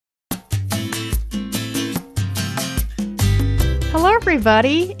Hello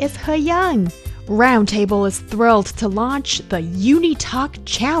everybody, it's He Yang. Roundtable is thrilled to launch the UniTalk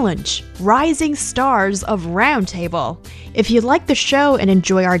Challenge, Rising Stars of Roundtable. If you like the show and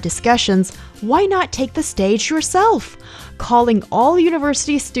enjoy our discussions, why not take the stage yourself? Calling all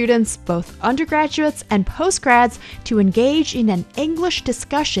university students, both undergraduates and postgrads, to engage in an English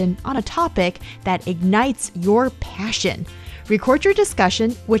discussion on a topic that ignites your passion. Record your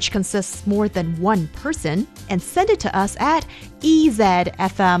discussion, which consists more than one person, and send it to us at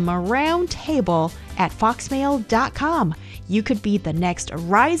ezfmroundtable@foxmail.com. You could be the next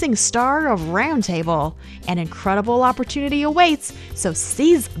rising star of Roundtable. An incredible opportunity awaits, so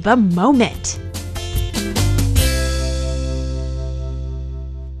seize the moment.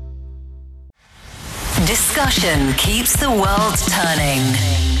 Discussion keeps the world turning.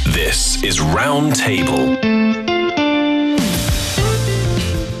 This is Roundtable.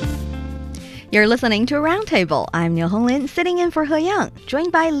 You're listening to Roundtable. I'm Niu Honglin, sitting in for He Yang,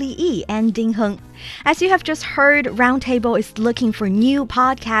 joined by Yi and Ding Heng. As you have just heard, Roundtable is looking for new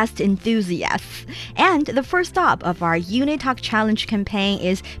podcast enthusiasts. And the first stop of our UniTalk Challenge campaign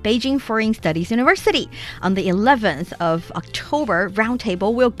is Beijing Foreign Studies University. On the 11th of October,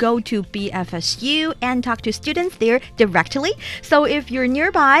 Roundtable will go to BFSU and talk to students there directly. So if you're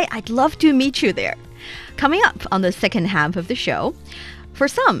nearby, I'd love to meet you there. Coming up on the second half of the show, for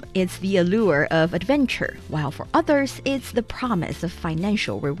some, it's the allure of adventure, while for others, it's the promise of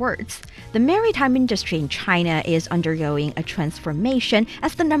financial rewards. The maritime industry in China is undergoing a transformation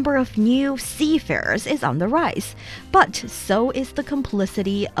as the number of new seafarers is on the rise. But so is the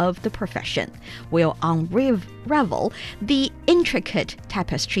complicity of the profession. We'll unravel the intricate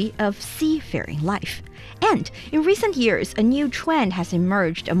tapestry of seafaring life. And in recent years, a new trend has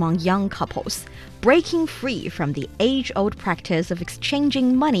emerged among young couples, breaking free from the age-old practice of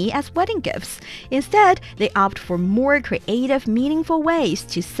exchanging money as wedding gifts. Instead, they opt for more creative, meaningful ways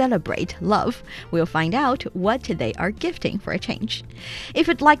to celebrate love. We'll find out what they are gifting for a change. If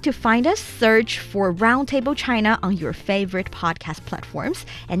you'd like to find us, search for Roundtable China on your favorite podcast platforms.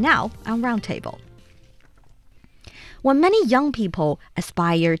 And now on Roundtable. When many young people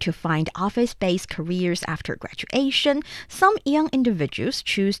aspire to find office-based careers after graduation, some young individuals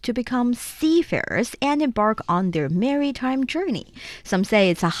choose to become seafarers and embark on their maritime journey. Some say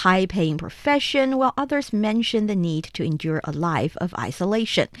it's a high-paying profession, while others mention the need to endure a life of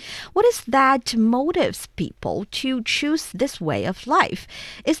isolation. What is that motives people to choose this way of life?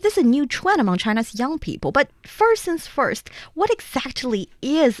 Is this a new trend among China's young people? But first things first, what exactly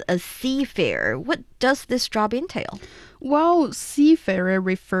is a seafarer? What does this job entail? Well, seafarer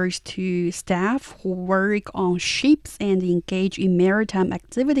refers to staff who work on ships and engage in maritime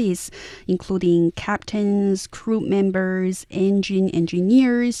activities, including captains, crew members, engine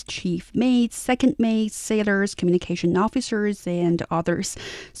engineers, chief mates, second mates, sailors, communication officers, and others.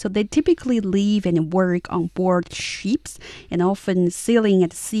 So they typically live and work on board ships and often sailing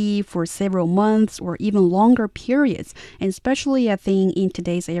at sea for several months or even longer periods. And especially, I think, in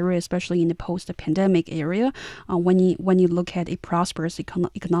today's area, especially in the post-pandemic area, when you look at a prosperous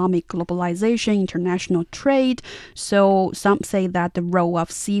economic globalization, international trade. So some say that the role of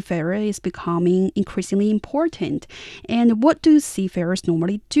seafarer is becoming increasingly important. And what do seafarers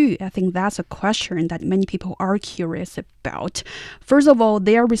normally do? I think that's a question that many people are curious about. First of all,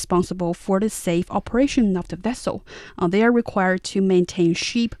 they are responsible for the safe operation of the vessel. They are required to maintain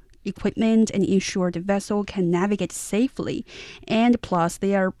ship equipment and ensure the vessel can navigate safely. And plus,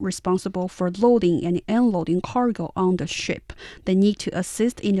 they are responsible for loading and unloading cargo on the ship. They need to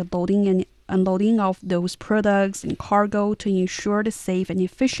assist in the loading and unloading of those products and cargo to ensure the safe and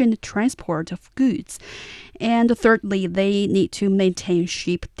efficient transport of goods. And thirdly, they need to maintain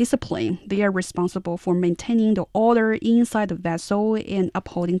ship discipline. They are responsible for maintaining the order inside the vessel and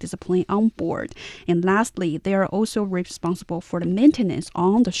upholding discipline on board. And lastly, they are also responsible for the maintenance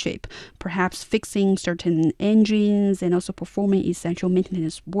on the ship, perhaps fixing certain engines and also performing essential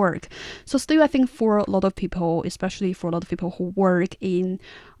maintenance work. So still, I think for a lot of people, especially for a lot of people who work in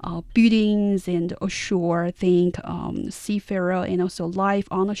buildings and ashore, I think seafarer and also life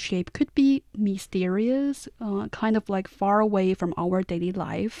on a ship could be mysterious, kind of like far away from our daily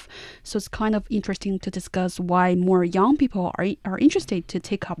life. So it's kind of interesting to discuss why more young people are interested to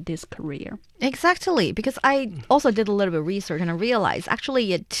take up this career. Exactly, because I also did a little bit of research and I realized actually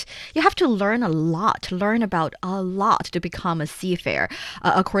you have to learn about a lot to become a seafarer.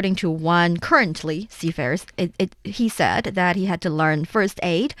 According to one currently seafarers, he said that he had to learn first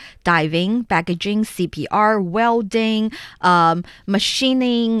aid, diving, baggaging, CPR, welding,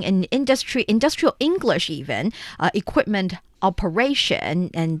 machining, and industrial English even, equipment operation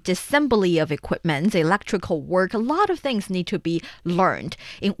and disassembly of equipment, electrical work, a lot of things need to be learned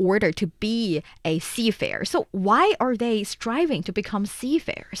in order to be a seafarer. So why are they striving to become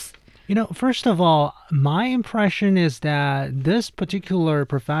seafarers? First of all, my impression is that this particular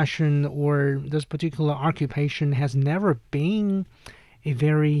profession or this particular occupation has never been a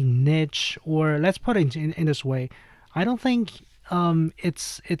very niche, or let's put it in this way. I don't think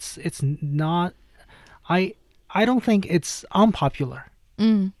it's not. I don't think it's unpopular.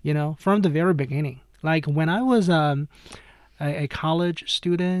 From the very beginning. Like when I was a college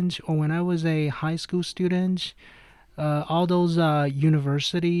student or when I was a high school student. All those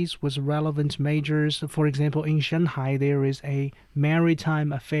universities with relevant majors. For example, in Shanghai, there is a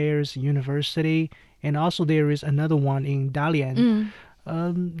maritime affairs university, and also there is another one in Dalian.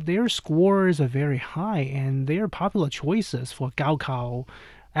 Their scores are very high, and they're popular choices for Gaokao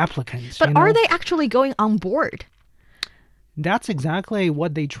applicants. But are they actually going on board? That's exactly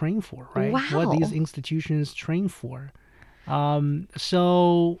what they train for, right? Wow. What these institutions train for.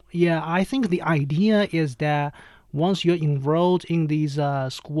 So, yeah, I think the idea is that once you're enrolled in these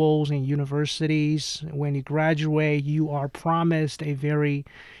schools and universities, when you graduate, you are promised a very,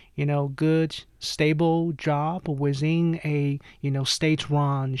 good, stable job within a,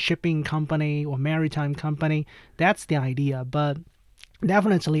 state-run shipping company or maritime company. That's the idea. But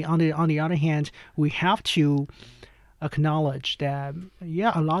definitely, on the other hand, we have to acknowledge that,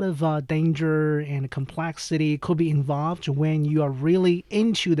 a lot of danger and complexity could be involved when you are really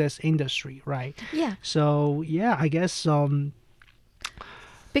into this industry, right? Yeah. So, I guess...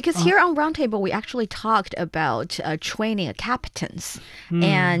 Because here on Roundtable, we actually talked about training captains.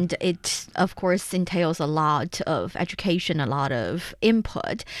 And it, of course, entails a lot of education, a lot of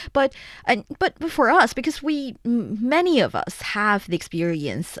input. But for us, because many of us have the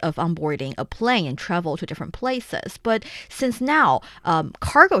experience of onboarding a plane and travel to different places. But since now,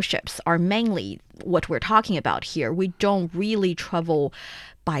 cargo ships are mainly what we're talking about here, we don't really travel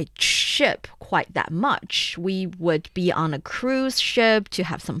by ship quite that much. We would be on a cruise ship to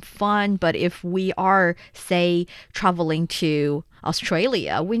have some fun, but if we are, say, traveling to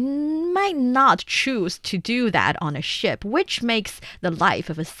Australia, we might not choose to do that on a ship, which makes the life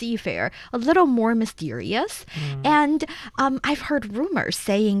of a seafarer a little more mysterious. And I've heard rumors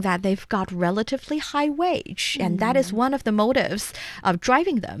saying that they've got relatively high wage, and that is one of the motives of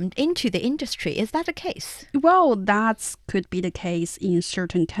driving them into the industry. Is that the case? Well, that could be the case in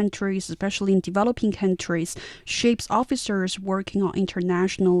certain countries, especially in developing countries. Ships officers working on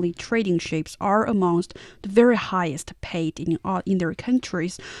internationally trading ships are amongst the very highest paid in their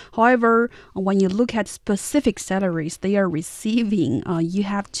countries. However, when you look at specific salaries they are receiving, you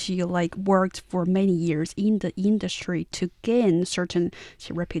have to work for many years in the industry to gain certain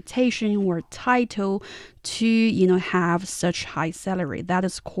reputation or title to have such high salary. That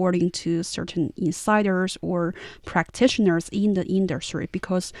is according to certain insiders or practitioners in the industry,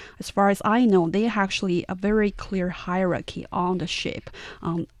 because as far as I know, they have actually a very clear hierarchy on the ship.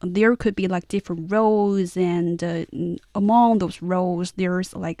 There could be different roles, and among those roles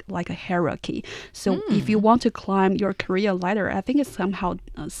there's like a hierarchy. So if you want to climb your career ladder, I think it's somehow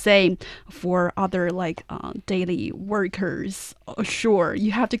same for other daily workers. Sure,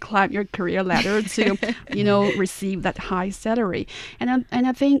 you have to climb your career ladder to receive that high salary. And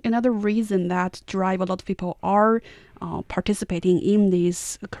I think another reason that drive a lot of people are participating in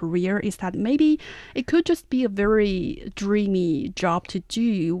this career is that maybe it could just be a very dreamy job to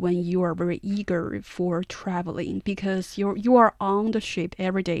do when you are very eager for traveling, because you are on the ship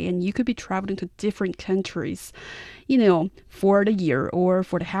every day and you could be traveling to different countries, for the year or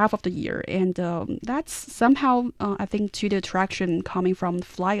for the half of the year. And that's somehow, I think, to the attraction coming from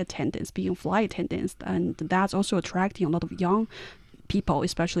flight attendants, being flight attendants. And that's also attracting a lot of young people,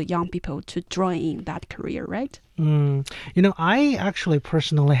 especially young people, to join that career, right? I actually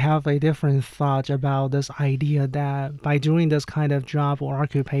personally have a different thought about this idea that by doing this kind of job or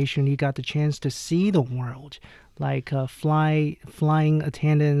occupation, you got the chance to see the world, like flying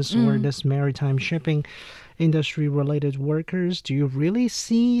attendants or this maritime shipping industry related workers. Do you really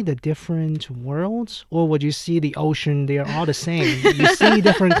see the different worlds, or would you see the ocean? They are all the same. You see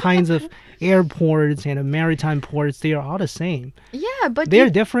different kinds of airports and maritime ports. They are all the same. Yeah, but they're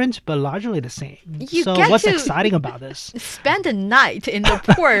different, but largely the same. So what's exciting about this? Spend a night in the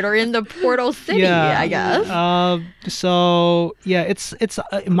port or in the portal city, I guess. It's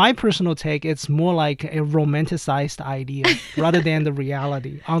my personal take. It's more like a romanticized idea rather than the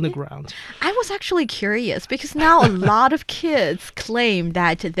reality on the ground. I was actually curious because now a lot of kids claim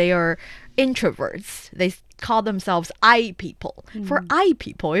that they are introverts. They call themselves I people. For I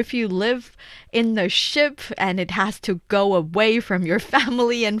people, if you live in a ship and it has to go away from your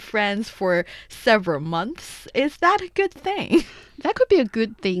family and friends for several months, is that a good thing? That could be a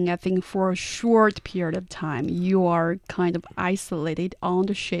good thing, I think, for a short period of time. You are kind of isolated on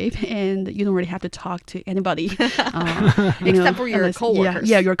the ship and you don't really have to talk to anybody. Except for your coworkers.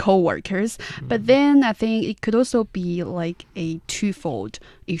 Yeah, your coworkers. But then I think it could also be like a twofold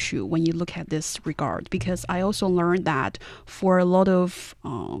issue when you look at this regard, because I also learned that for a lot of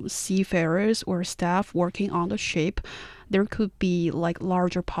seafarers or staff working on the ship, there could be like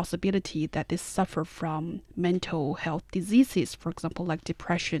larger possibility that they suffer from mental health diseases, for example, like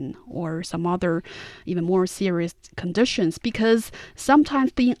depression or some other even more serious conditions, because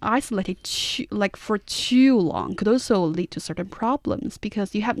sometimes being isolated for too long could also lead to certain problems,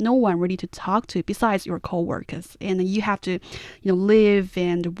 because you have no one really to talk to besides your coworkers, and you have to live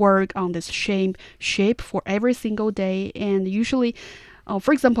and work on this ship for every single day. And usually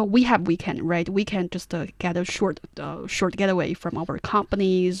for example, we have weekend, right? We can just get a short getaway from our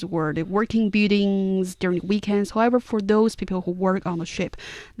companies or the working buildings during the weekends. However, for those people who work on the ship,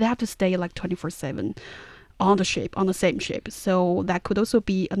 they have to stay like 24/7 on the ship, on the same ship. So that could also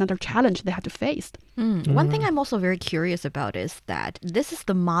be another challenge they have to face. One thing I'm also very curious about is that this is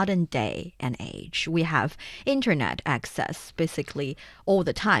the modern day and age. We have internet access basically all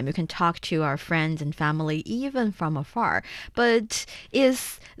the time. You can talk to our friends and family even from afar. But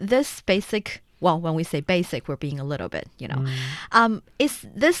is this basic... Well, when we say basic, we're being a little bit, is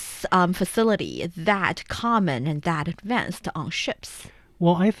this facility that common and that advanced on ships?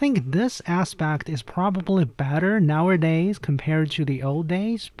 Well, I think this aspect is probably better nowadays compared to the old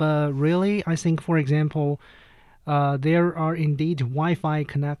days. But really, I think, for example, there are indeed Wi-Fi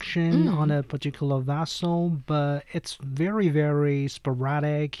connection on a particular vessel, but it's very, very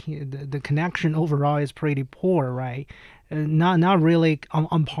sporadic. The connection overall is pretty poor, right? Not really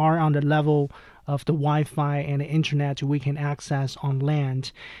on par on the level of the Wi-Fi and the internet we can access on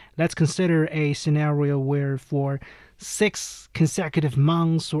land. Let's consider a scenario where for 6 consecutive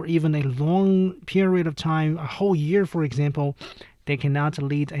months or even a long period of time, a whole year, for example, they cannot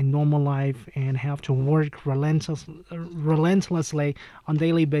lead a normal life and have to work relentlessly on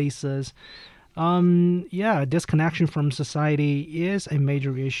daily basis. Disconnection from society is a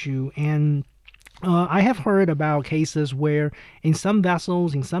major issue. And I have heard about cases where in some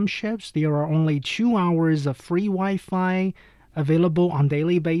vessels, in some ships, there are only 2 hours of free Wi-Fi available on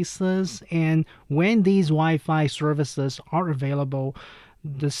daily basis, and when these Wi-Fi services are available,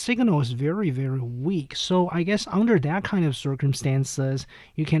 the signal is very, very weak. So I guess under that kind of circumstances,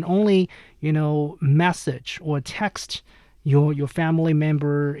 you can only, message or text your family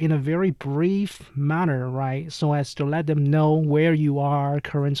member in a very brief manner, right? So as to let them know where you are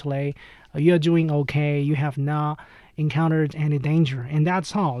currently, you're doing okay, you have not encountered any danger, and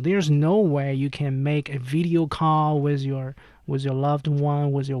that's all. There's no way you can make a video call with your loved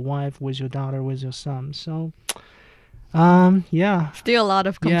one, with your wife, with your daughter, with your son. So still a lot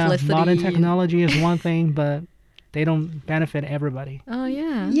of complicity. Modern technology is one thing, but they don't benefit everybody. Oh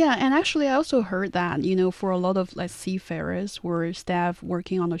yeah. Yeah, and actually I also heard that, for a lot of like seafarers or staff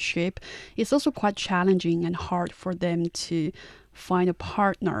working on the ship, it's also quite challenging and hard for them to find a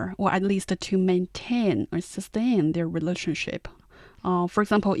partner, or at least to maintain or sustain their relationship. For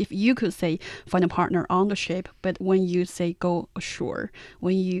example, if you could say find a partner on the ship, but when you say go ashore,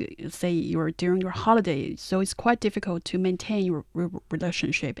 when you say you're during your holiday, so it's quite difficult to maintain your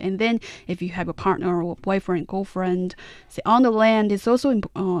relationship. And then if you have a partner or boyfriend, girlfriend, say on the land, it's also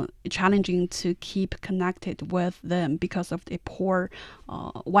challenging to keep connected with them because of the poor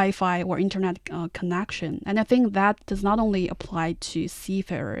Wi-Fi or internet connection. And I think that does not only apply to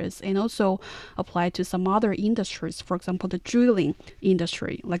seafarers and also apply to some other industries. For example, the drilling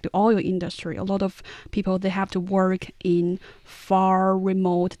industry, like the oil industry. A lot of people, they have to work in far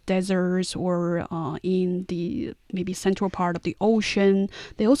remote deserts or in the maybe central part of the ocean.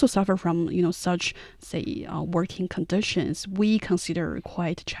 They also suffer from such working conditions we consider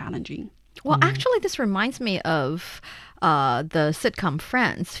quite challenging. Well, actually, this reminds me of the sitcom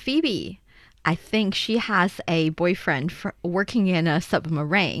Friends. Phoebe, I think she has a boyfriend working in a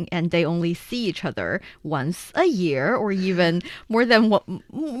submarine, and they only see each other once a year, or even more than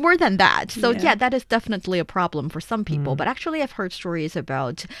that. So yeah, that is definitely a problem for some people. But actually, I've heard stories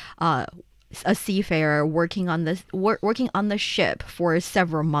about a seafarer working on the ship for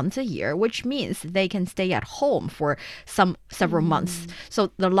several months a year, which means they can stay at home for several months.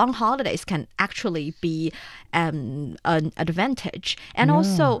 So the long holidays can actually be an advantage. And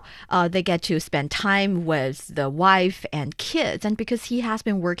also they get to spend time with the wife and kids. And because he has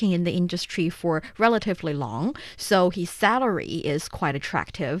been working in the industry for relatively long, so his salary is quite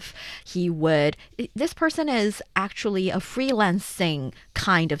attractive. This person is actually a freelancing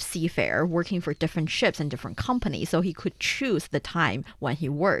kind of seafarer working for different ships and different companies. So he could choose the time when he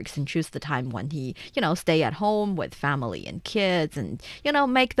works and choose the time when he, stay at home with family and kids and,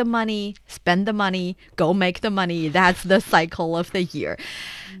 make the money, spend the money, go make the money. That's the cycle of the year.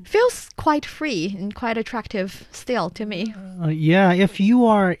 Feels quite free and quite attractive still to me.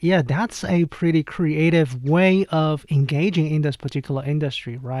 That's a pretty creative way of engaging in this particular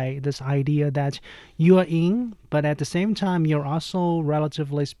industry, right? This idea that you are in, but at the same time, you're also,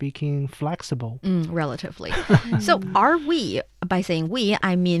 relatively speaking, flexible. Relatively. So are we, by saying we,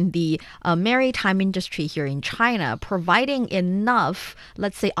 I mean the maritime industry here in China, providing enough,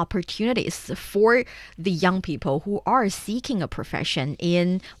 let's say, opportunities for the young people who are seeking a profession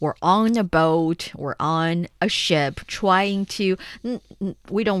in or on a boat or on a ship, trying to,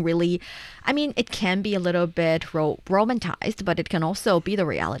 we don't really, it can be a little bit romanticized, but it can also be the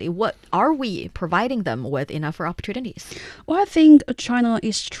reality. What are we providing them with enough opportunities? Well, I think China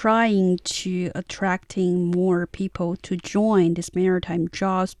is trying to attracting more people to join this maritime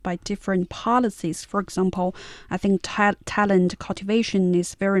jobs by different policies. For example, I think talent cultivation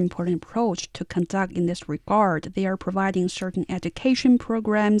is a very important approach to conduct in this regard. They are providing certain education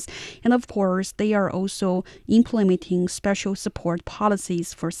programs, and of course, they are also implementing special support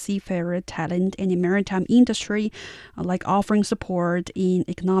policies for seafarer talent in the maritime industry, like offering support in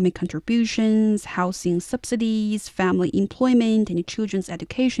economic contributions, housing subsidies, family employment, and children's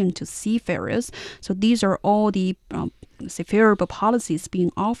education to seafarers. So these are all the favorable policies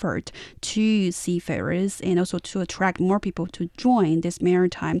being offered to seafarers and also to attract more people to join this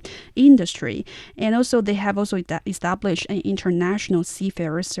maritime industry. And also they have also established an international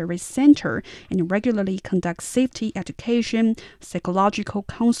seafarer service center and regularly conduct safety education, psychological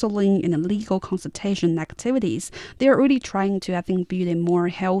counseling, and legal consultation activities. They are really trying to, I think, build a more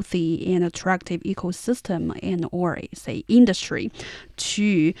healthy and attractive ecosystem or say industry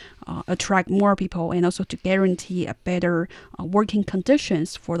to attract more people and also to guarantee a better working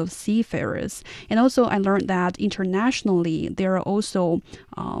conditions for those seafarers. And also I learned that internationally there are also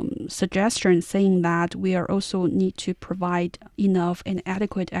suggestions saying that we are also need to provide enough and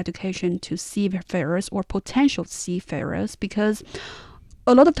adequate education to seafarers or potential seafarers, because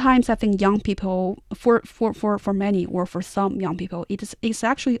a lot of times I think young people, for many or for some young people, it's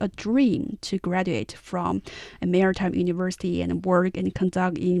actually a dream to graduate from a maritime university and work and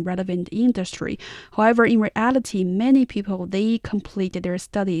conduct in relevant industry. However, in reality, many people, they completed their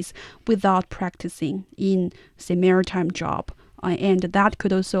studies without practicing in, say, maritime job. And that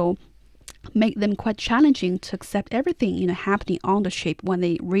could also make them quite challenging to accept everything happening on the ship when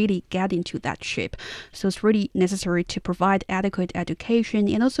they really get into that ship. So it's really necessary to provide adequate education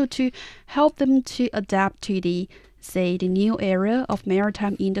and also to help them to adapt to the new era of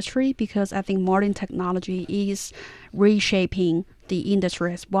maritime industry, because I think modern technology is reshaping the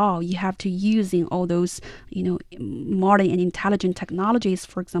industry as well. You have to using all those, modern and intelligent technologies,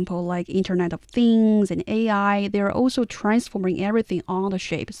 for example, like Internet of Things and AI. They're also transforming everything on the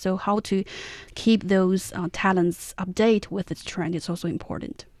ship. So how to keep those talents update with this trend is also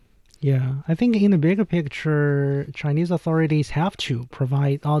important. Yeah, I think in the bigger picture, Chinese authorities have to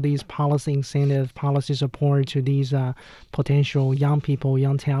provide all these policy incentives, policy support to these potential young people,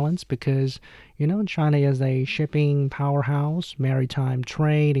 young talents, because, China is a shipping powerhouse, maritime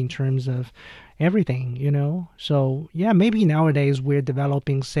trade in terms of everything, So, yeah, maybe nowadays we're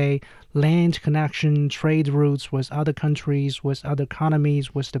developing, say, land connection, trade routes with other countries, with other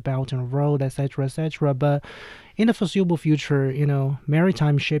economies, with the Belt and Road, etc., etc. But in the foreseeable future,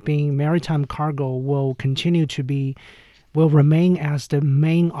 maritime shipping, maritime cargo will remain as the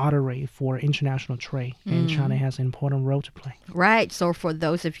main artery for international trade, and China has an important role to play. Right. So for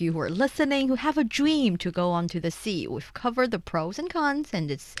those of you who are listening who have a dream to go onto the sea, we've covered the pros and cons, and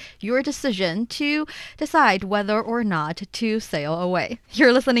it's your decision to decide whether or not to sail away.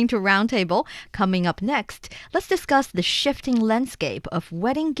 You're listening to Roundtable. Coming up next, let's discuss the shifting landscape of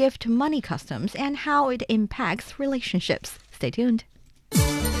wedding gift money customs and how it impacts relationships. Stay tuned.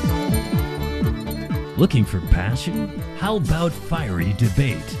 Looking for passion? How about fiery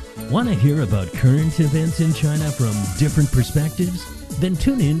debate? Want to hear about current events in China from different perspectives? Then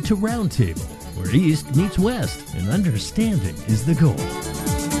tune in to Roundtable, where East meets West and understanding is the goal.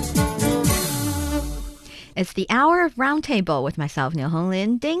 It's the hour of Roundtable with myself, Niu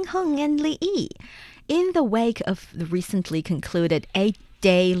Honglin, Ding Heng, and Li Yi. In the wake of the recently concluded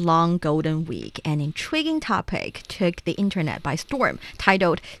 8-day-long Golden Week, an intriguing topic took the internet by storm,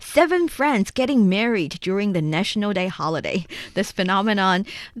 titled 7 Friends Getting Married During the National Day Holiday. This phenomenon,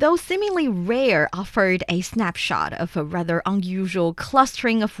 though seemingly rare, offered a snapshot of a rather unusual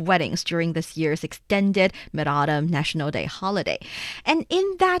clustering of weddings during this year's extended Mid-Autumn National Day holiday. And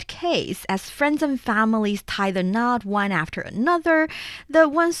in that case, as friends and families tie the knot one after another, the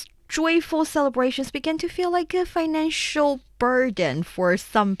once joyful celebrations begin to feel like a financial burden for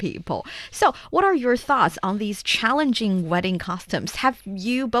some people. So, what are your thoughts on these challenging wedding customs? Have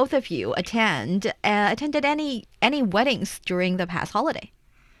you, both of you, attended any weddings during the past holiday?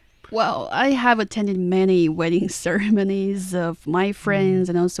 Well, I have attended many wedding ceremonies of my friends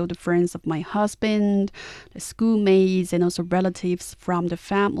and also the friends of my husband, the schoolmates, and also relatives from the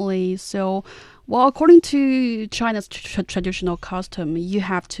family. So, well, according to China's traditional custom, you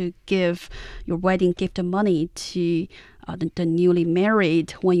have to give your wedding gift of money to the newly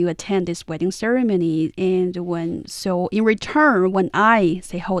married when you attend this wedding ceremony. And in return, when I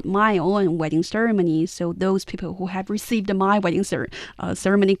hold my own wedding ceremony, so those people who have received my wedding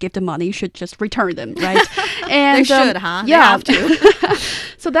ceremony gift of money should just return them, right? And they should, huh? Yeah. They have to.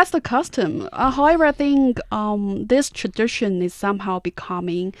 So that's the custom. However, I think this tradition is somehow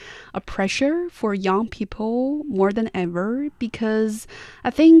becoming a pressure for young people more than ever, because I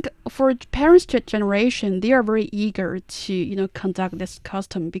think for parents' generation, they are very eager to conduct this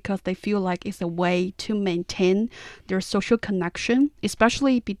custom because they feel like it's a way to maintain their social connection,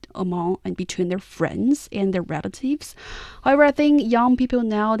 especially among and between their friends and their relatives. However, I think young people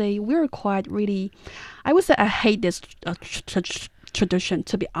nowadays, we're quite really, I would say I hate this tradition,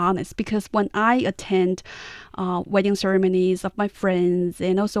 to be honest, because when I attend wedding ceremonies of my friends,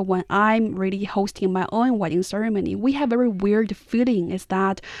 and also when I'm really hosting my own wedding ceremony, we have a very weird feeling is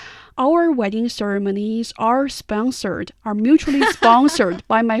that our wedding ceremonies are mutually sponsored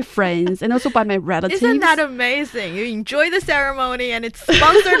by my friends and also by my relatives. Isn't that amazing? You enjoy the ceremony and it's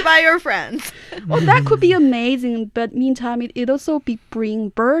sponsored by your friends. Well, that could be amazing, but meantime, it also bring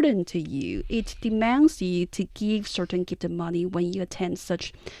burden to you. It demands you to give certain gift of money when you attend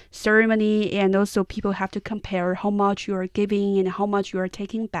such ceremony, and also people have to compare how much you are giving and how much you are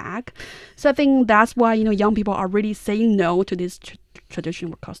taking back. So I think that's why young people are really saying no to this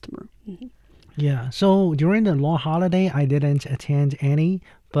traditional customer. Mm-hmm. Yeah, so during the long holiday, I didn't attend any,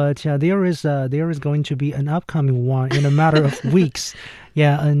 but there is going to be an upcoming one in a matter of weeks.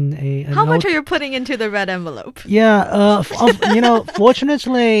 Yeah, how much are you putting into the red envelope? Yeah,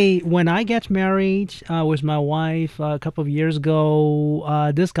 fortunately, when I get married with my wife a couple of years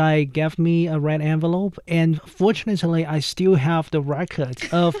ago, this guy gave me a red envelope, and fortunately, I still have the record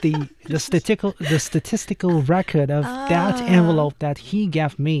of the statistical record of that envelope that he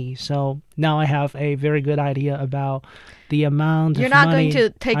gave me. So now I have a very good idea about the amount You're of not money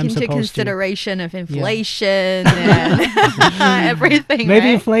going to take I'm into supposed consideration of inflation and everything, Maybe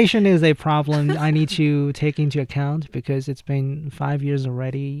right? inflation is a problem I need to take into account, because it's been 5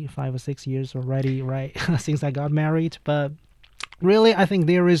 or 6 years already, right, since I got married. But really, I think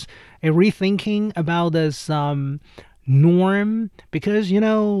there is a rethinking about this norm, because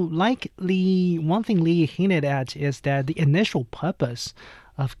like one thing Li hinted at is that the initial purpose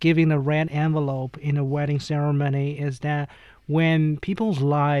of giving a red envelope in a wedding ceremony is that when people's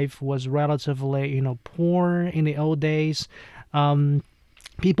life was relatively poor in the old days,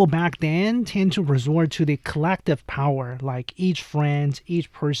 people back then tend to resort to the collective power, like each friend,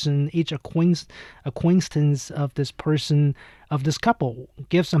 each person, each acquaintance of this person, of this couple,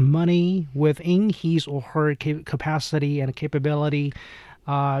 gives some money within his or her capacity and capability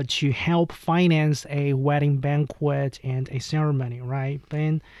to help finance a wedding banquet and a ceremony, right?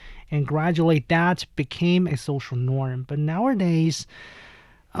 And gradually that became a social norm. But nowadays,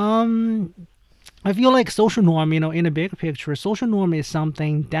 I feel like social norm, in a big picture, social norm is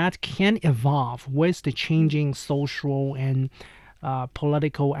something that can evolve with the changing social and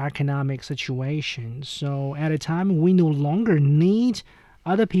political, economic situation. So at a time, we no longer need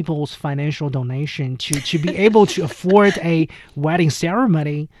other people's financial donation to be able to afford a wedding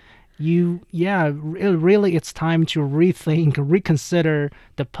ceremony. Really, it's time to rethink, reconsider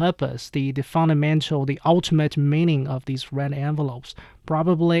the purpose, the fundamental, the ultimate meaning of these red envelopes.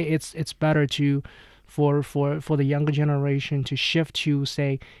 Probably it's better for the younger generation to shift to,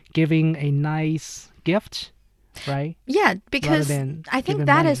 say, giving a nice gift, right? Yeah, because I think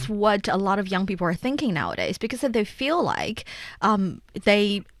that money. is what a lot of young people are thinking nowadays, because they feel like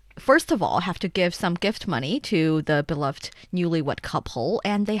they first of all, have to give some gift money to the beloved newlywed couple,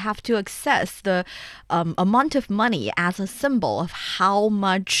 and they have to access the amount of money as a symbol of how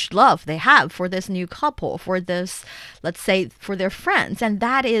much love they have for this new couple, for this, let's say, for their friends. And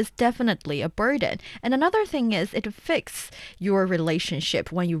that is definitely a burden. And another thing is it affects your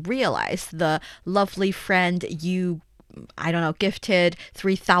relationship when you realize the lovely friend you gifted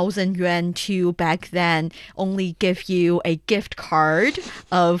 3,000 yuan to back then only give you a gift card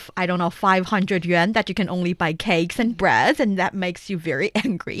of, 500 yuan that you can only buy cakes and breads, and that makes you very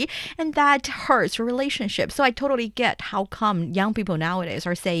angry, and that hurts your relationship. So I totally get how come young people nowadays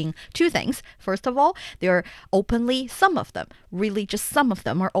are saying two things. First of all, they're openly, some of them, really just some of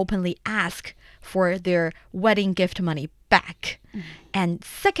them are openly ask for their wedding gift money back. And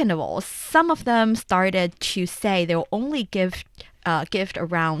second of all, some of them started to say they'll only gift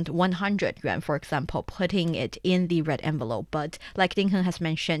around 100 yuan, for example, putting it in the red envelope. But like Ding Heng has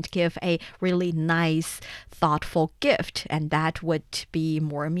mentioned, give a really nice, thoughtful gift, and that would be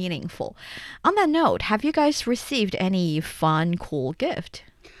more meaningful. On that note, have you guys received any fun, cool gift?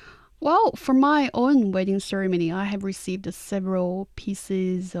 Well, for my own wedding ceremony, I have received several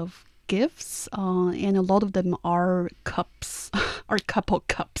pieces of gifts, and a lot of them are cups, or couple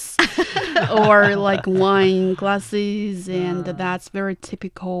cups, or like wine glasses, and that's very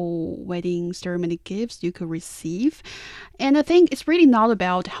typical wedding ceremony gifts you could receive. And I think it's really not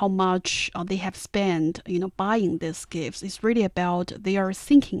about how much they have spent, buying these gifts. It's really about they are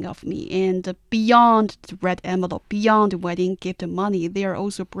thinking of me, and beyond the red envelope, beyond the wedding gift money, they are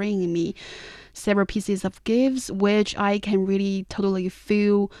also bringing me several pieces of gifts, which I can really totally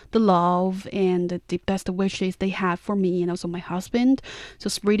feel the love and the best wishes they have for me and also my husband. So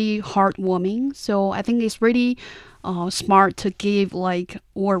it's really heartwarming. So I think it's really smart to give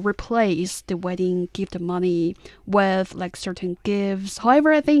or replace the wedding gift money with certain gifts.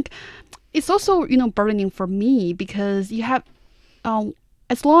 However, I think it's also burdening for me because you have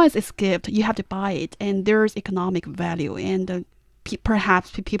as long as it's gift, you have to buy it, and there's economic value, and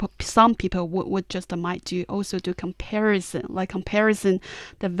perhaps some people would just might do comparison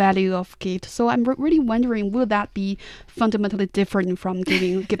the value of gift. So I'm really wondering, will that be fundamentally different from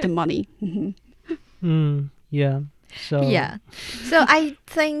giving gift money? Yeah. So I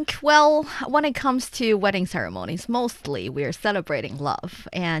think, well, when it comes to wedding ceremonies, mostly we're celebrating love,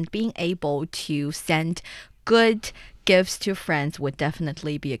 and being able to send good gifts to friends would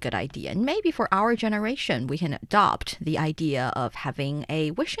definitely be a good idea. And maybe for our generation, we can adopt the idea of having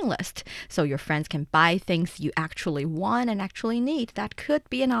a wishing list. So your friends can buy things you actually want and actually need. That could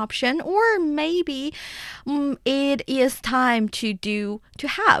be an option. Or maybe it is time to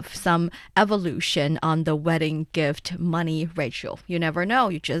have some evolution on the wedding gift money ratio. You never know.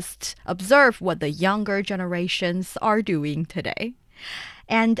 You just observe what the younger generations are doing today.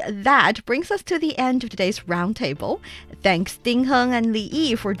 And that brings us to the end of today's roundtable. Thanks Ding Heng and Li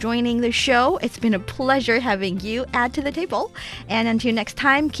Yi for joining the show. It's been a pleasure having you add to the table. And until next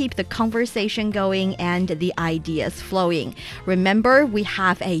time, keep the conversation going and the ideas flowing. Remember, we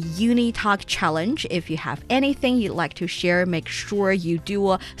have a Uni Talk challenge. If you have anything you'd like to share, make sure you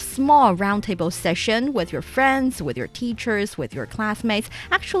do a small roundtable session with your friends, with your teachers, with your classmates.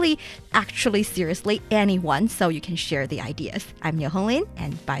 Actually, seriously, anyone, so you can share the ideas. I'm Niu Honglin,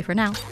 and bye for now.